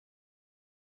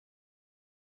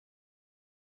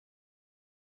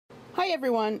Hi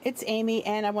everyone, it's Amy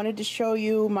and I wanted to show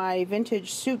you my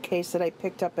vintage suitcase that I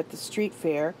picked up at the street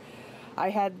fair. I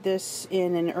had this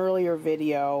in an earlier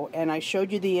video and I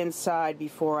showed you the inside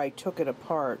before I took it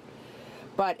apart.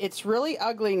 But it's really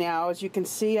ugly now. As you can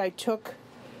see, I took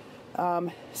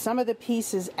some of the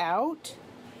pieces out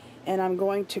and I'm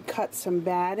going to cut some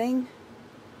batting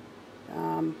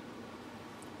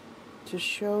to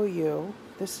show you.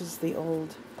 This is the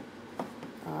old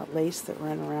lace that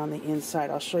ran around the inside.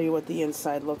 I'll show you what the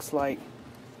inside looks like.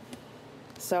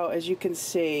 So as you can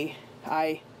see,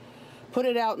 I put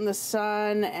it out in the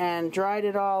sun and dried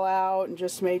it all out and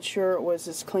just made sure it was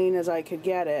as clean as I could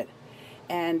get it.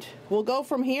 And we'll go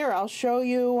from here. I'll show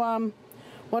you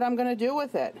what I'm going to do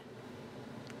with it.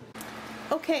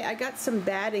 Okay, I got some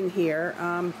batting here.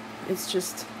 It's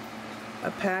just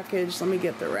a package. Let me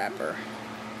get the wrapper.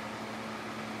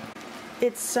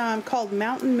 It's called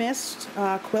Mountain Mist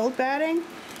quilt batting,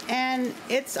 and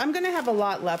I'm going to have a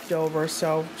lot left over,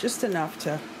 so just enough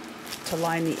to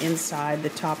line the inside, the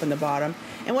top, and the bottom.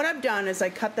 And what I've done is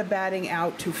I cut the batting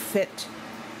out to fit.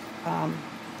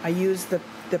 I used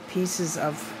the pieces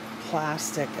of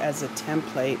plastic as a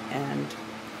template and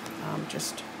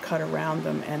just cut around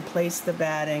them and placed the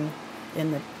batting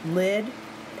in the lid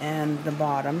and the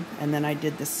bottom, and then I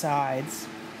did the sides.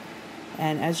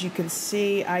 And as you can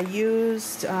see, I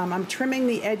used, I'm trimming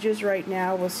the edges right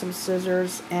now with some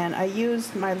scissors, and I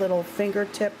used my little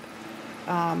fingertip.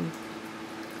 I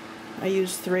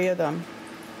used 3 of them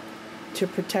to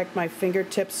protect my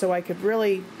fingertips so I could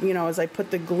really, you know, as I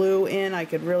put the glue in, I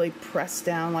could really press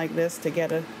down like this to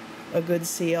get a good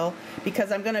seal, because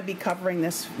I'm going to be covering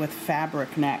this with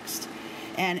fabric next.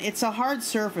 And it's a hard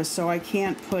surface, so I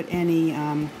can't put any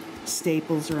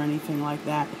staples or anything like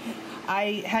that.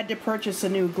 I had to purchase a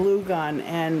new glue gun,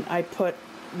 and I put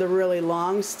the really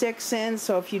long sticks in.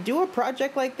 So if you do a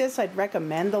project like this, I'd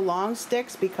recommend the long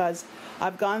sticks, because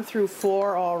I've gone through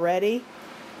 4 already.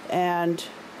 And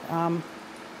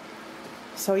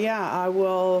so yeah, I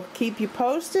will keep you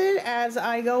posted as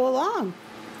I go along.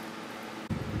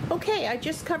 Okay, I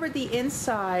just covered the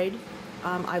inside.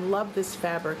 I love this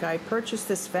fabric. I purchased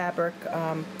this fabric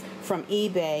from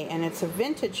eBay, and it's a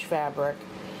vintage fabric.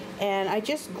 And I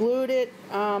just glued it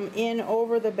in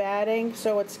over the batting,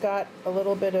 so it's got a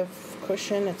little bit of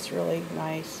cushion. It's really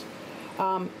nice.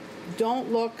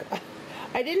 Don't look,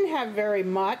 I didn't have very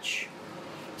much,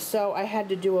 so I had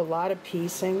to do a lot of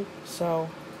piecing, so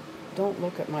don't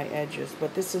look at my edges.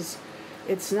 But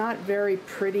it's not very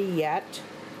pretty yet,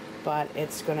 but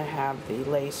it's going to have the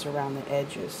lace around the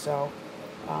edges. So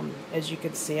as you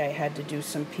can see, I had to do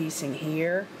some piecing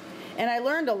here. And I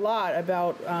learned a lot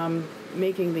about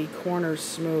making the corners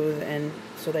smooth and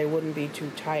so they wouldn't be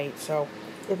too tight. So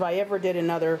if I ever did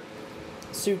another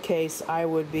suitcase, I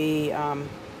would be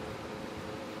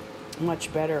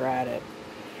much better at it.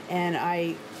 And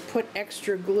I put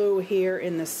extra glue here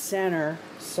in the center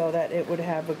so that it would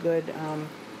have a good,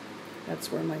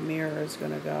 that's where my mirror is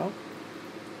going to go.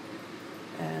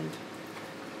 And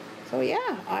so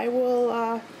yeah, I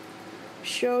will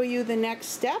show you the next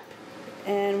step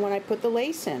and when I put the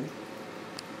lace in.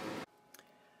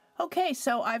 Okay,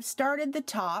 so I've started the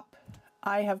top.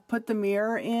 I have put the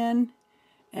mirror in,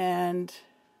 and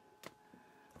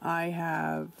I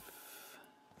have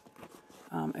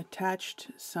attached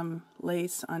some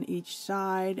lace on each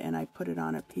side, and I put it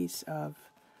on a piece of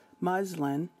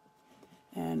muslin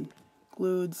and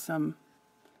glued some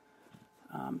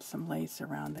lace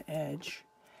around the edge.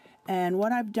 And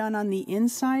what I've done on the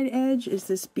inside edge is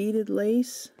this beaded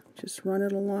lace. Just run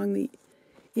it along the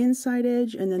inside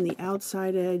edge, and then the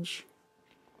outside edge,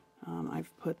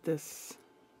 I've put this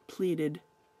pleated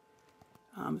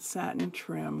satin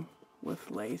trim with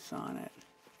lace on it.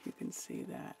 You can see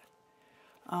that.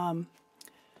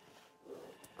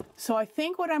 So I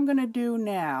think what I'm going to do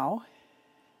now,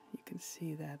 you can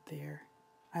see that there.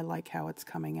 I like how it's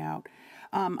coming out.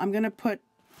 I'm going to put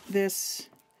this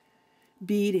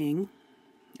beading.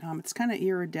 It's kind of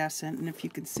iridescent, and if you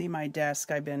can see my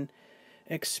desk, I've been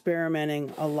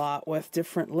experimenting a lot with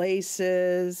different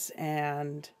laces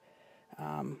and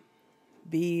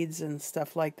beads and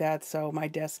stuff like that, so my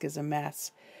desk is a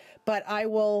mess. But I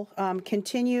will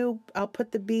continue. I'll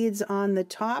put the beads on the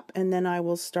top, and then I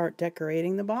will start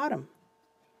decorating the bottom.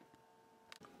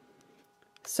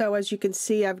 So as you can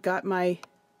see, I've got my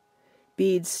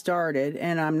beads started,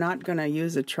 and I'm not going to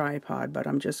use a tripod, but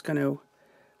I'm just going to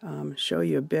show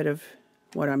you a bit of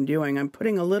what I'm doing. I'm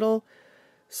putting a little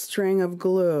string of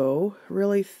glue,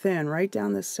 really thin, right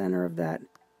down the center of that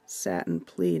satin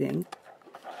pleating.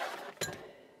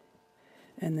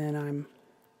 And then I'm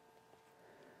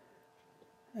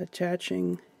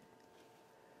attaching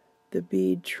the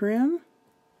bead trim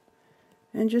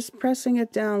and just pressing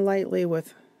it down lightly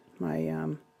with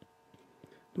my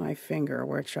my finger,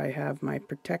 which I have my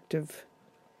protective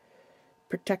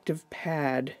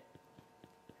pad.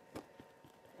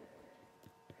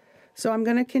 So I'm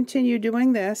going to continue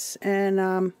doing this,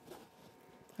 and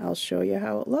I'll show you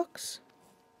how it looks.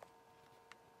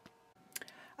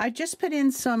 I just put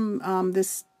in some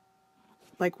this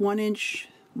like 1-inch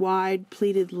wide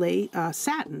pleated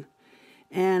satin,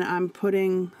 and I'm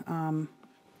putting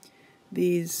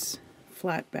these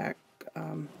flat back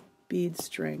bead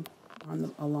string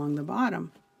on along the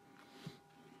bottom.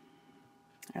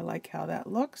 I like how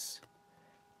that looks.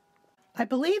 I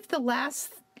believe the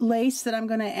last lace that I'm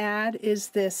going to add is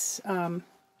this.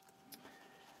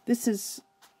 This is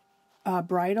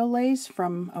bridal lace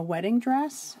from a wedding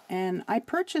dress, and I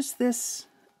purchased this.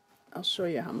 I'll show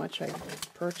you how much I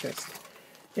purchased.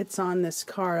 It's on this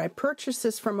card. I purchased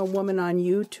this from a woman on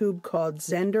YouTube called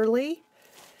Zenderly,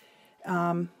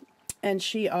 and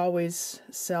she always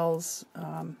sells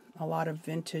a lot of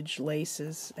vintage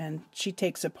laces, and she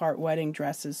takes apart wedding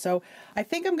dresses. So I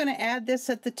think I'm going to add this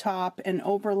at the top and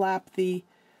overlap the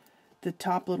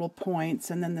top little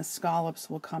points, and then the scallops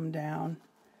will come down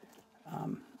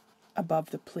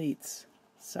above the pleats.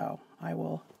 So I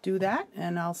will do that,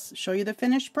 and I'll show you the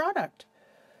finished product.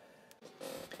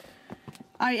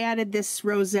 I added this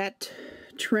rosette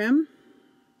trim.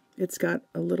 It's got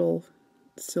a little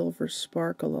silver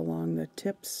sparkle along the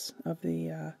tips of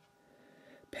the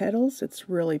petals. It's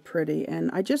really pretty, and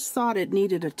I just thought it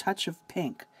needed a touch of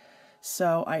pink.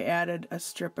 So I added a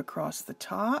strip across the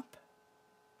top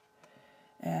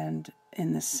and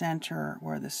in the center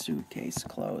where the suitcase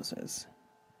closes.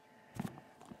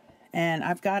 And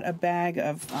I've got a bag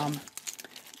of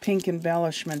pink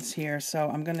embellishments here, so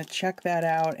I'm going to check that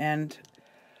out, and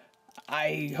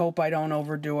I hope I don't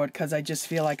overdo it because I just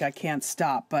feel like I can't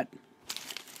stop. But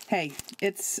hey,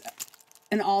 it's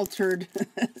an altered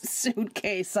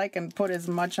suitcase. I can put as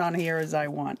much on here as I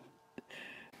want.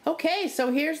 Okay,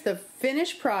 so here's the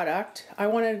finished product. I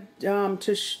wanted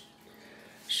to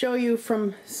show you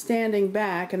from standing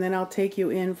back, and then I'll take you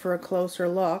in for a closer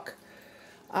look.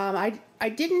 I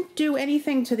didn't do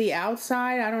anything to the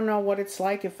outside. I don't know what it's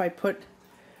like if I put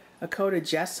a coat of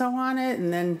gesso on it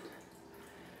and then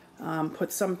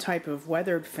put some type of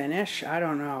weathered finish. I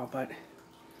don't know, but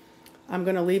I'm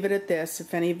going to leave it at this.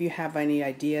 If any of you have any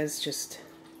ideas, just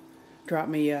drop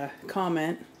me a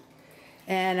comment.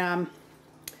 And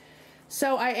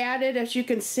so I added, as you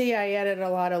can see, I added a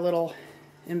lot of little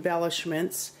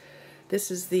embellishments.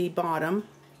 This is the bottom.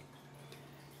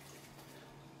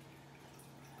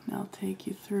 And I'll take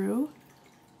you through.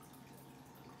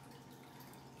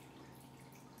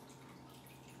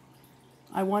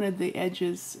 I wanted the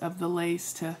edges of the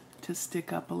lace to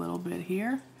stick up a little bit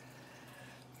here.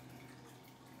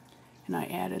 And I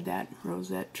added that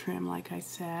rosette trim like I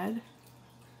said.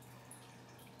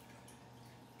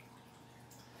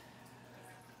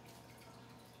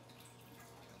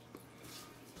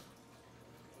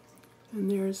 And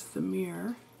there's the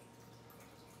mirror.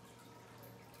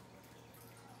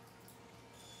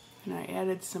 And I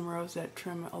added some rosette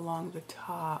trim along the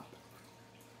top.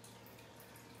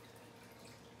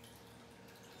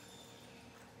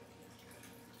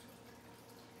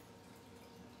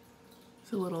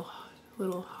 There's a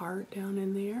little heart down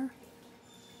in there.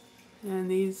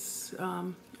 And these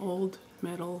old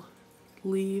metal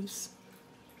leaves.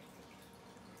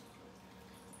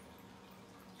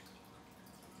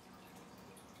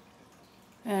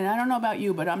 And I don't know about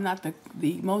you, but I'm not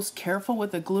the most careful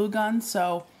with the glue gun,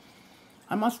 so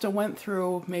I must have went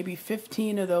through maybe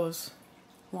 15 of those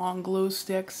long glue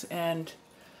sticks, and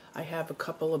I have a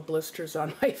couple of blisters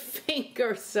on my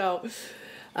finger. So,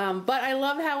 but I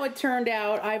love how it turned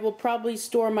out. I will probably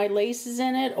store my laces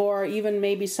in it, or even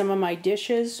maybe some of my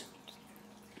dishes,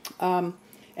 and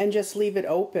just leave it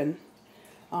open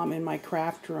in my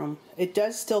craft room. It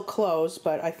does still close,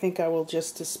 but I think I will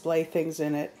just display things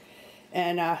in it.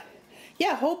 And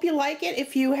yeah, hope you like it.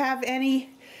 If you have any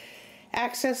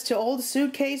access to old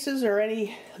suitcases or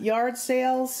any yard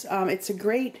sales, it's a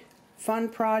great, fun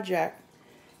project.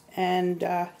 And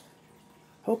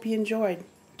hope you enjoyed.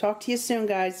 Talk to you soon,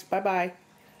 guys. Bye-bye.